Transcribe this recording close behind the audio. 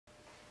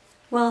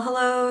Well,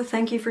 hello,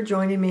 thank you for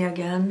joining me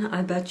again.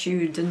 I bet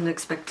you didn't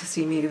expect to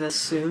see me this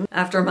soon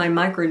after my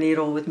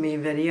microneedle with me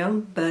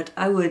video, but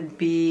I would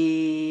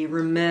be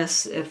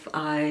remiss if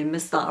I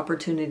missed the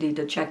opportunity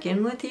to check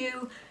in with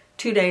you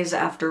 2 days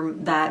after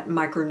that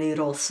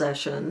microneedle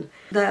session.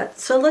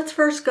 So let's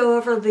first go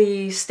over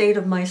the state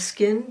of my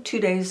skin 2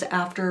 days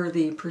after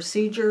the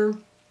procedure.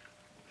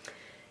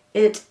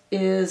 It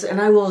is,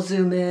 and I will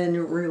zoom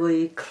in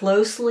really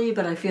closely,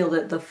 but I feel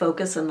that the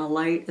focus and the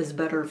light is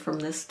better from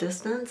this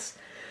distance.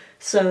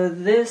 So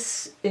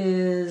this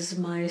is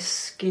my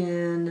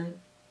skin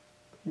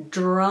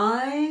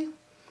dry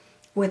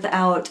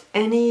without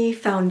any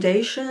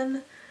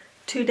foundation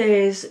 2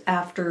 days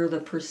after the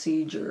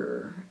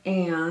procedure.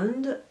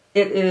 And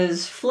it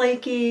is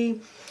flaky.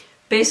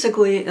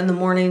 Basically in the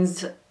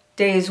mornings,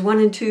 days 1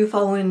 and 2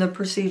 following the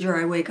procedure,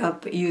 I wake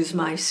up, use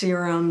my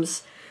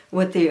serums,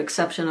 with the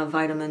exception of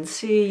vitamin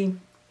C,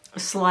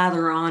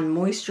 slather on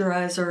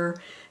moisturizer,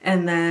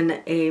 and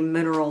then a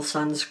mineral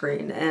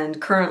sunscreen.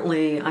 And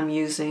currently I'm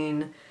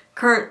using,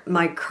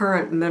 my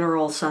current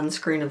mineral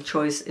sunscreen of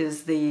choice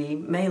is the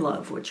May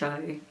Love, which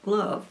I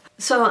love.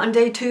 So on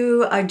day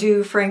 2, I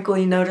do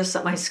frankly notice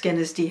that my skin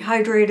is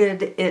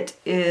dehydrated. It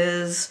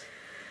is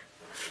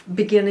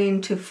beginning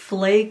to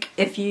flake.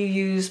 If you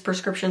use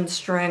prescription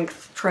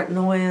strength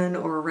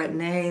Tretinoin or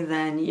Retin-A,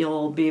 then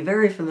you'll be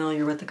very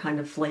familiar with the kind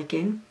of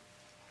flaking.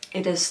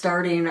 It is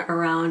starting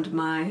around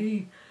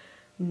my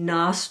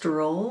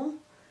nostril,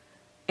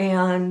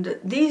 and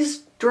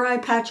these dry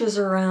patches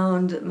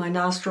around my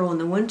nostril in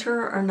the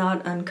winter are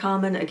not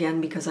uncommon, again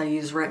because I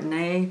use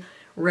Retin-A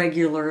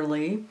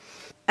regularly.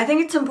 I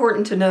think it's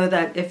important to know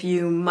that if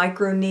you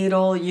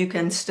microneedle, you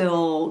can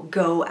still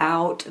go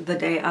out the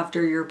day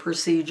after your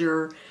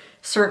procedure.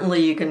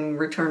 Certainly you can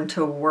return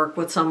to work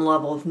with some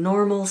level of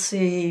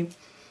normalcy.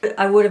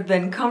 I would have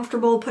been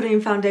comfortable putting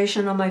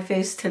foundation on my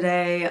face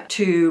today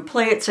to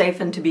play it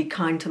safe and to be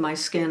kind to my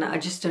skin. I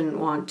just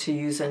didn't want to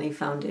use any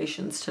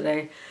foundations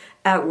today.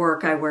 At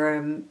work, I wear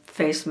a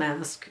face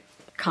mask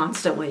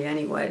constantly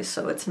anyway,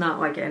 so it's not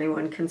like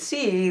anyone can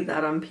see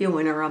that I'm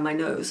peeling around my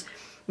nose.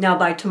 Now,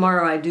 by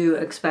tomorrow, I do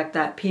expect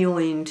that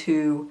peeling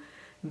to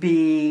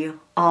be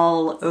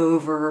all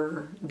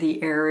over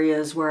the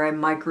areas where I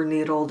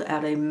microneedled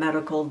at a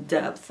medical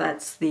depth.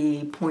 That's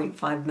the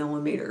 0.5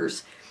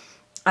 millimeters.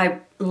 I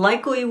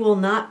likely will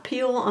not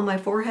peel on my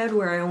forehead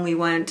where I only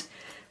went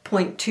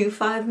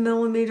 0.25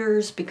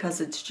 millimeters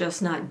because it's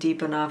just not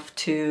deep enough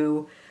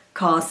to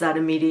cause that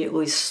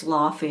immediately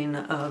sloughing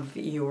of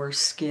your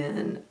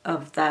skin,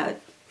 of that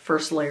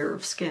first layer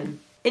of skin.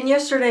 In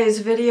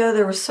yesterday's video,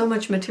 there was so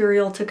much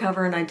material to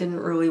cover and I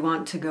didn't really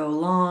want to go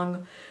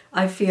long.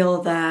 I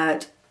feel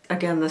that,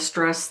 again, the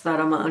stress that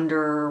I'm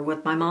under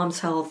with my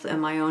mom's health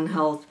and my own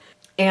health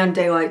and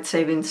daylight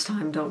savings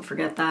time, don't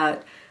forget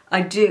that.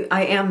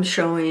 I am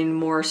showing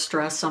more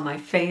stress on my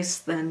face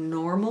than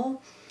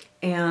normal,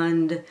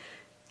 and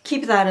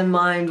keep that in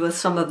mind with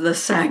some of the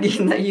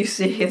sagging that you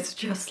see. It's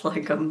just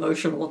like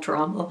emotional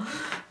trauma,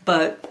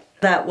 but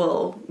that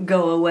will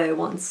go away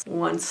once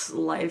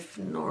life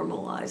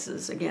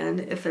normalizes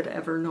again, if it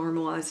ever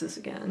normalizes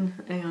again.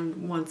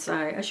 And once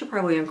I should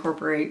probably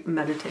incorporate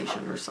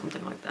meditation or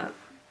something like that.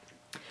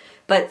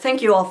 But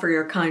thank you all for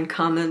your kind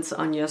comments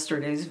on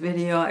yesterday's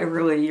video.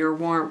 Your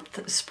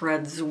warmth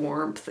spreads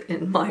warmth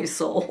in my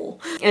soul.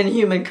 And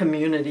human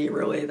community,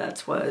 really,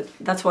 that's what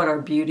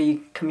our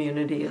beauty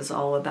community is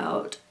all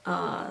about.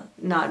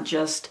 Not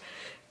just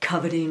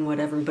coveting what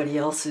everybody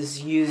else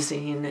is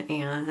using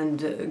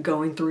and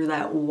going through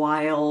that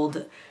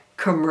wild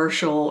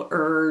commercial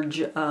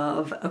urge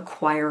of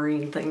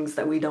acquiring things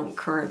that we don't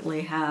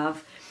currently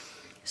have.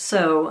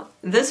 So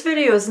this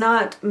video is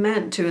not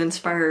meant to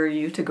inspire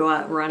you to go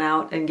out, run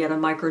out and get a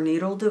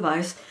microneedle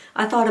device.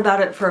 I thought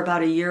about it for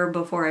about a year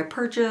before I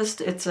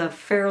purchased. It's a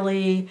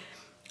fairly,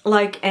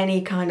 like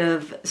any kind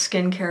of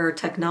skincare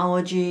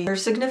technology.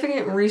 There's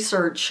significant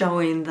research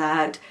showing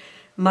that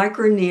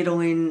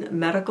microneedling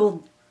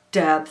medical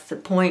depth,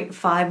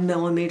 0.5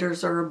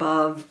 millimeters or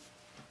above,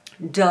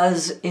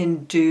 does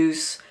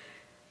induce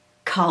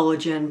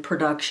collagen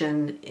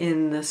production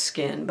in the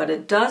skin, but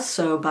it does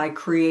so by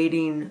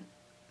creating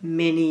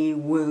mini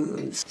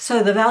wounds.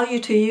 So the value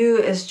to you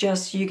is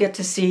just you get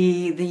to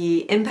see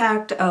the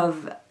impact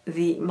of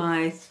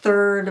my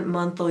 3rd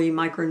monthly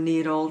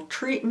microneedle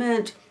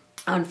treatment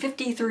on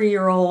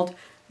 53-year-old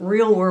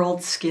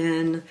real-world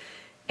skin,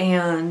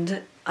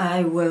 and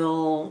I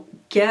will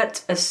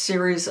get a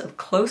series of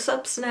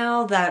close-ups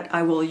now that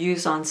I will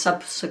use on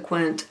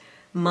subsequent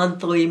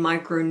monthly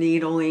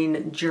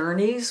microneedling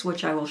journeys,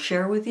 which I will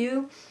share with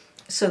you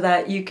so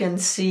that you can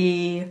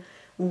see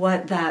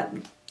what that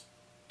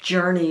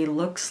journey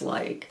looks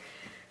like.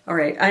 All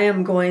right, I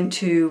am going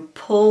to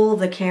pull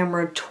the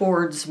camera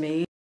towards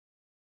me.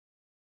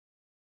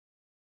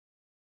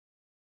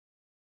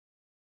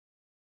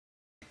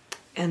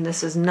 And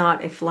this is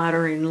not a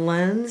flattering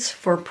lens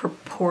for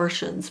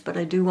proportions, but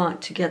I do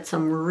want to get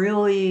some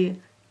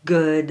really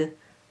good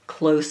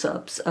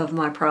close-ups of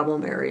my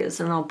problem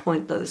areas, and I'll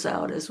point those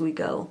out as we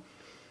go.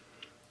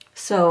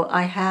 So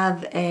I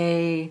have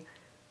a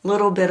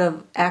little bit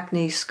of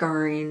acne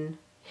scarring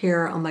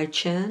here on my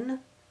chin.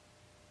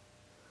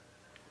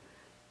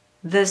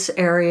 This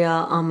area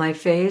on my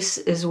face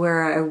is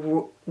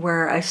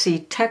where I see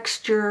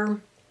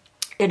texture.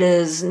 It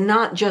is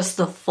not just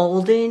the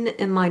folding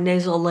in my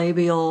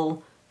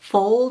nasolabial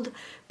fold,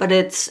 but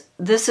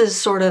this is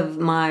sort of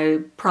my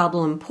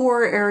problem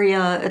pore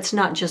area. It's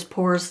not just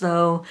pores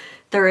though.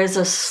 There is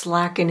a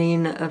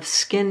slackening of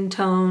skin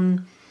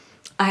tone.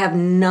 I have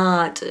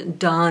not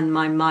done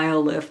my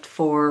myolift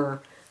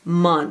for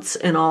months,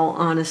 in all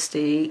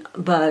honesty,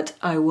 but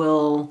I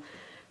will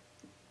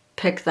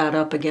pick that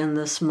up again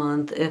this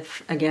month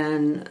if,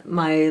 again,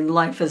 my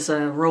life is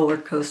a roller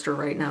coaster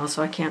right now,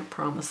 so I can't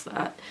promise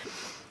that.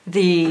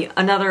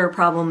 Another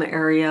problem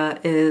area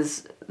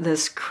is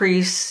this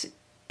crease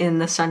in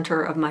the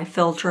center of my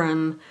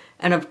philtrum,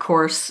 and of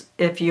course,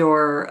 if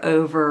you're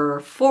over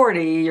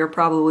 40, you're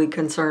probably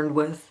concerned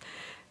with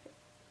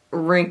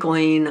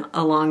wrinkling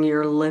along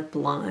your lip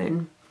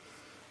line.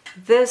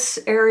 This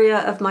area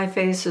of my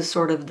face is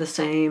sort of the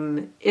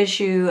same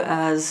issue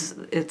as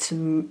its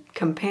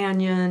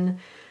companion,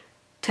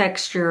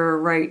 texture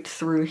right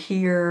through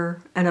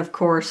here, and of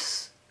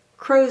course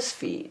crow's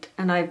feet.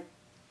 And I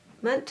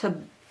meant to,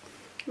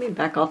 let me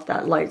back off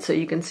that light so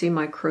you can see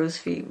my crow's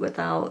feet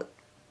without,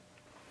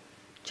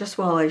 just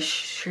while I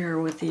share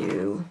with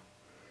you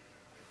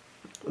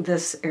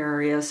this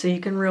area so you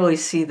can really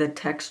see the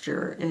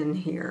texture in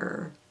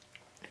here.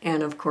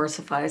 And of course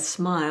if I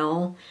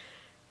smile,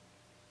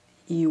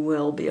 you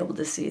will be able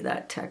to see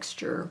that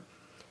texture.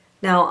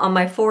 Now on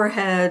my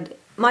forehead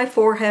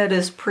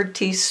is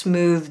pretty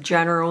smooth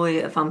generally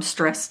if I'm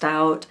stressed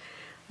out,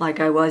 like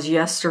I was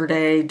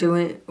yesterday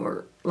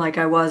or like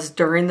I was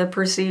during the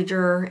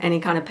procedure.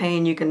 Any kind of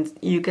pain, you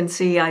can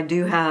see I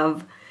do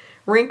have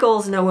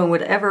wrinkles. No one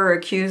would ever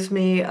accuse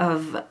me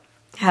of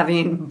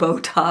having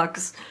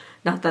Botox.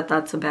 Not that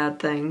that's a bad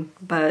thing,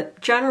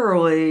 but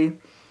generally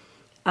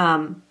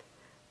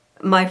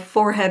my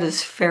forehead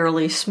is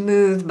fairly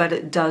smooth, but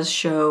it does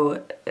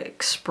show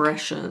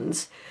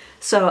expressions.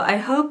 So I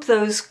hope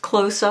those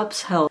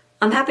close-ups help.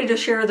 I'm happy to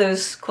share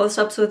those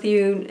close-ups with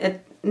you,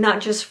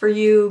 not just for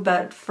you,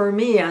 but for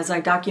me as I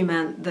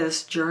document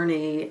this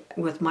journey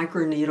with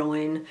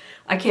microneedling.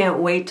 I can't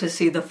wait to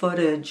see the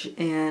footage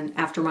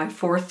after my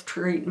 4th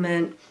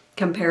treatment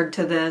compared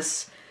to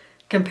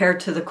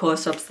the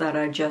close-ups that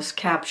I just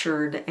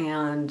captured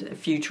and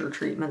future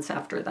treatments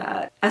after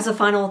that. As a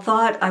final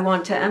thought, I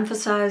want to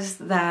emphasize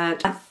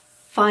that I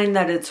find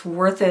that it's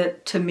worth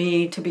it to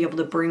me to be able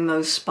to bring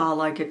those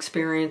spa-like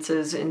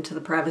experiences into the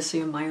privacy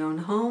of my own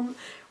home,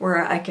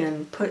 where I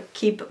can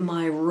keep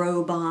my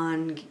robe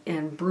on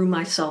and brew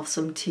myself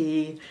some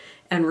tea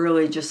and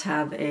really just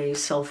have a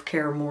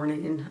self-care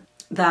morning.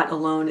 That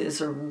alone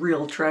is a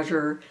real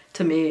treasure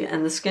to me,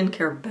 and the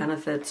skincare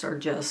benefits are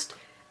just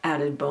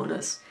added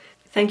bonus.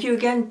 Thank you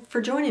again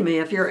for joining me.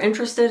 If you're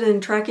interested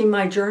in tracking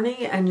my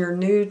journey and you're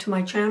new to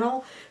my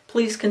channel,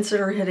 please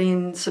consider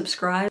hitting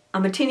subscribe.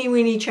 I'm a teeny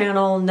weeny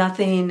channel.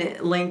 Nothing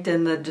linked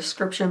in the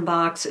description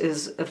box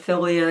is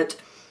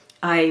affiliate.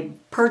 I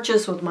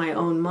purchase with my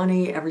own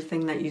money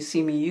everything that you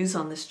see me use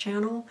on this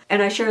channel,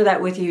 and I share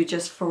that with you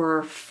just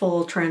for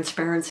full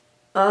transparency.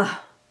 And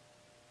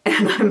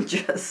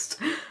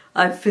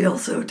I feel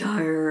so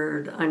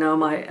tired. I know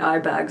my eye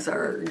bags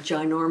are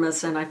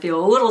ginormous and I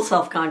feel a little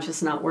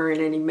self-conscious not wearing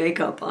any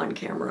makeup on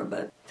camera,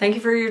 but thank you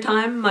for your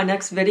time. My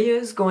next video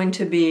is going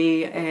to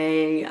be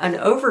an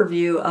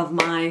overview of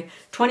my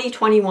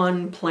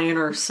 2021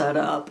 planner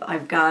setup.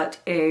 I've got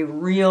a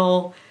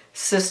real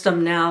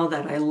system now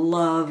that I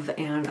love,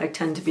 and I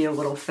tend to be a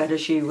little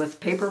fetishy with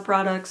paper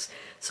products.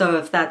 So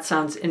if that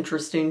sounds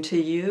interesting to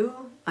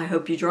you, I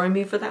hope you join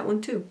me for that one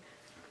too.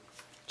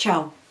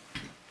 Ciao.